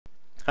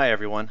Hi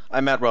everyone,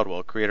 I'm Matt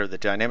Rodwell, creator of the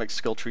dynamic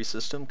skill tree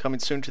system, coming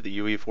soon to the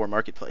UE4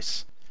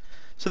 marketplace.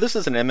 So this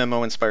is an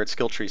MMO-inspired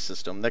skill tree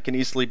system that can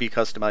easily be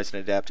customized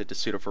and adapted to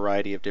suit a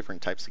variety of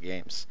different types of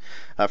games,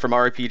 from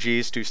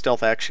RPGs to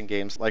stealth action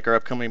games like our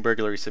upcoming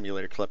burglary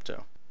simulator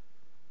Klepto.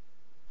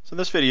 So in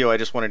this video I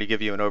just wanted to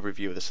give you an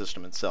overview of the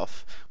system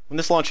itself. When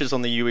this launches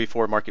on the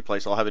UE4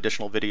 marketplace, I'll have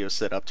additional videos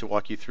set up to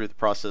walk you through the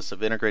process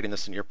of integrating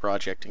this in your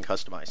project and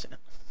customizing it.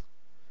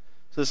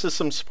 So the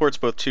system supports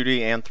both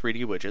 2D and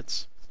 3D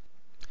widgets.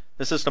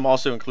 The system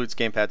also includes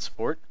gamepad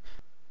support.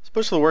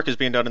 Most of the work is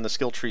being done in the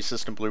skill tree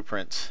system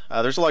blueprint.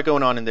 There's a lot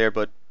going on in there,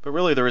 but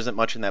really there isn't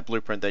much in that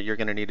blueprint that you're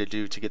going to need to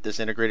do to get this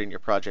integrated in your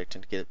project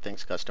and to get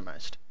things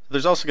customized.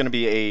 There's also going to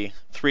be a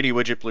 3D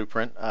widget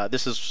blueprint.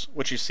 This is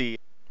what you see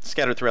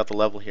scattered throughout the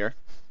level here.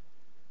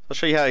 I'll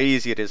show you how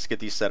easy it is to get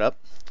these set up.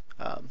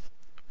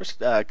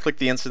 First, click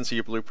the instance of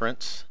your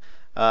blueprint,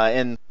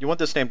 and you want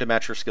this name to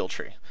match your skill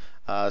tree.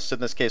 So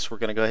in this case, we're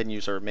going to go ahead and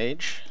use our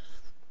mage,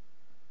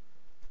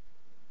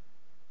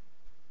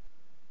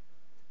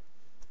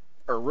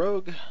 our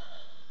rogue,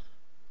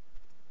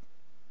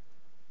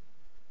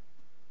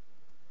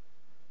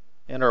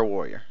 and our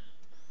warrior.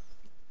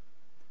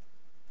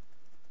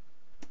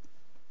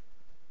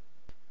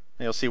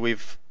 And you'll see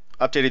we've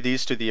updated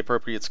these to the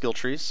appropriate skill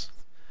trees.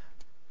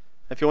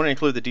 If you want to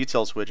include the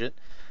details widget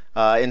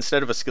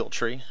instead of a skill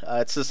tree,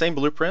 it's the same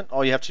blueprint.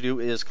 All you have to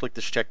do is click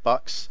this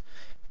checkbox.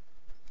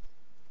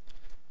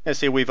 And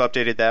see we've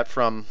updated that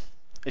from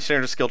a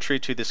standard skill tree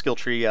to the skill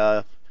tree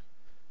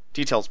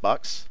details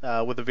box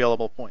with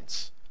available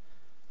points.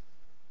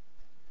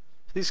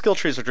 These skill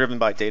trees are driven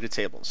by data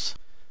tables.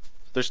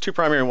 There's two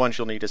primary ones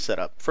you'll need to set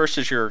up. First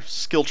is your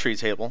skill tree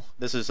table.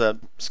 This is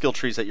skill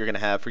trees that you're going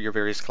to have for your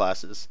various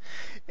classes,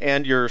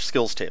 and your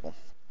skills table.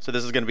 So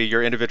this is going to be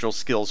your individual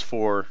skills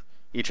for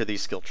each of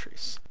these skill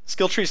trees.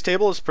 Skill trees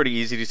table is pretty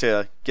easy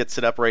to get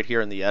set up right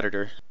here in the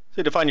editor. So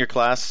you define your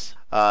class,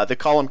 the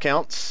column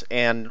counts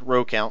and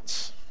row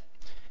counts.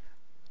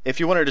 If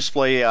you want to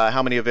display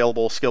how many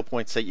available skill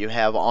points that you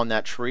have on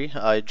that tree,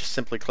 just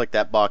simply click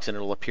that box and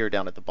it'll appear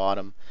down at the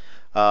bottom.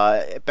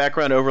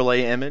 Background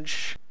overlay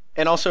image,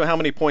 and also how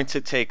many points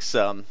it takes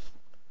to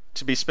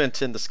be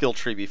spent in the skill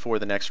tree before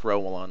the next row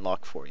will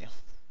unlock for you.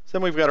 So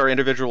then we've got our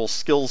individual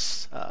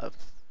skills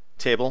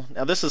table.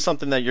 Now this is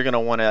something that you're going to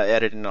want to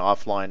edit in an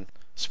offline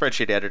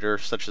spreadsheet editor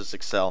such as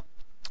Excel.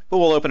 But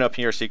we'll open up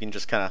here so you can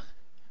just kind of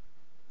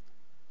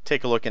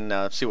take a look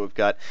and see what we've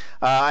got.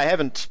 I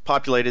haven't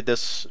populated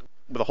this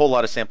with a whole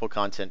lot of sample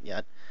content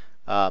yet,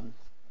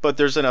 but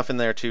there's enough in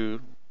there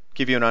to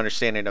give you an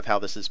understanding of how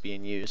this is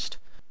being used.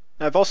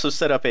 Now, I've also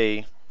set up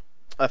a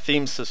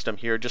theme system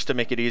here just to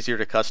make it easier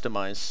to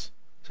customize.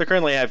 So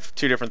currently I have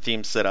two different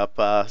themes set up,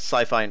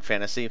 sci-fi and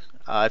fantasy.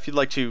 If you'd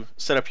like to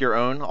set up your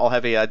own, I'll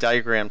have a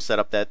diagram set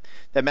up that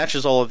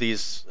matches all of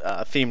these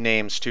theme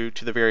names to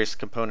the various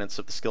components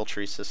of the skill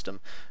tree system.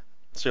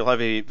 So you'll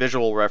have a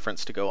visual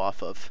reference to go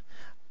off of.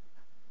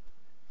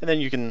 And then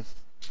you can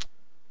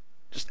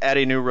just add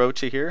a new row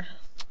to here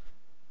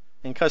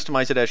and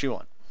customize it as you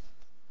want.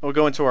 We'll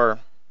go into our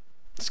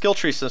skill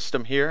tree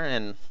system here,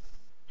 and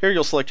here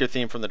you'll select your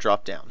theme from the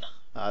drop down.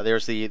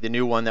 There's the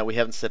new one that we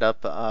haven't set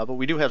up, but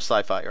we do have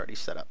sci-fi already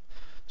set up.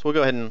 So we'll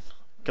go ahead and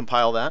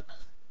compile that.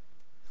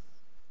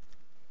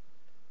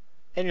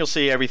 And you'll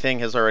see everything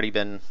has already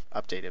been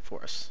updated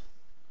for us.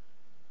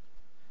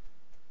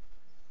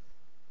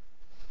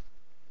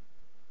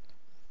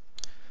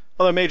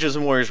 Although mages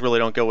and warriors really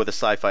don't go with a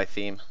sci-fi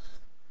theme.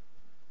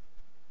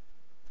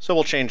 So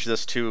we'll change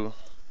this to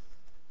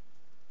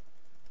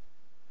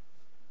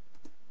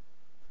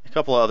a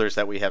couple of others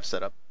that we have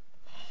set up.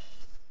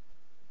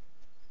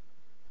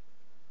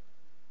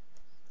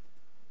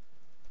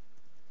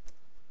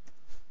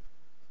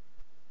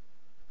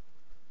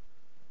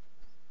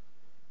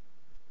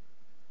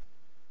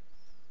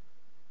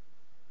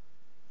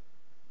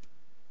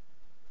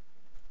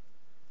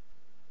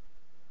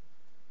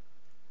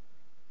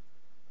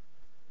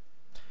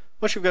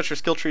 Once you've got your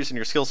skill trees and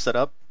your skills set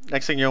up,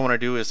 next thing you'll want to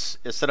do is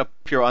set up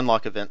your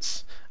unlock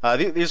events.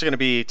 These are going to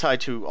be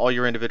tied to all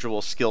your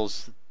individual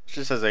skills.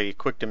 Just as a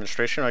quick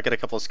demonstration, I've got a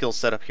couple of skills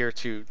set up here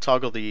to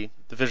toggle the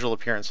visual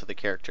appearance of the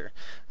character.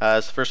 So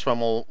the first one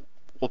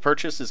we'll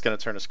purchase is going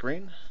to turn us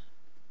green.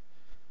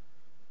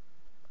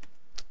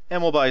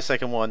 And we'll buy a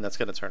second one that's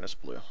going to turn us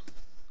blue.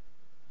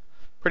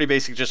 Pretty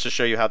basic just to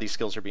show you how these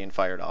skills are being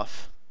fired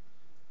off.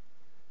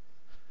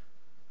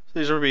 So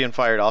these are being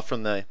fired off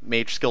from the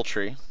mage skill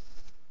tree.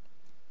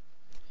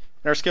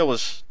 And our skill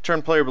was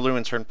turn player blue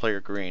and turn player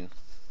green,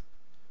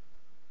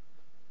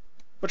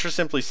 which are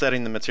simply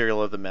setting the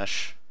material of the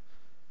mesh.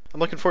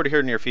 I'm looking forward to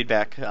hearing your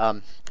feedback.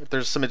 If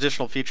there's some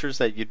additional features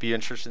that you'd be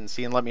interested in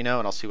seeing, let me know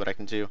and I'll see what I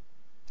can do.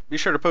 Be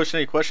sure to post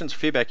any questions or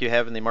feedback you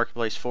have in the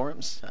Marketplace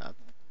forums.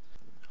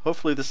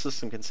 Hopefully this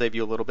system can save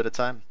you a little bit of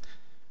time.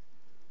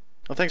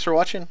 Well, thanks for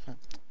watching,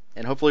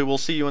 and hopefully we'll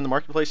see you in the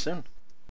Marketplace soon.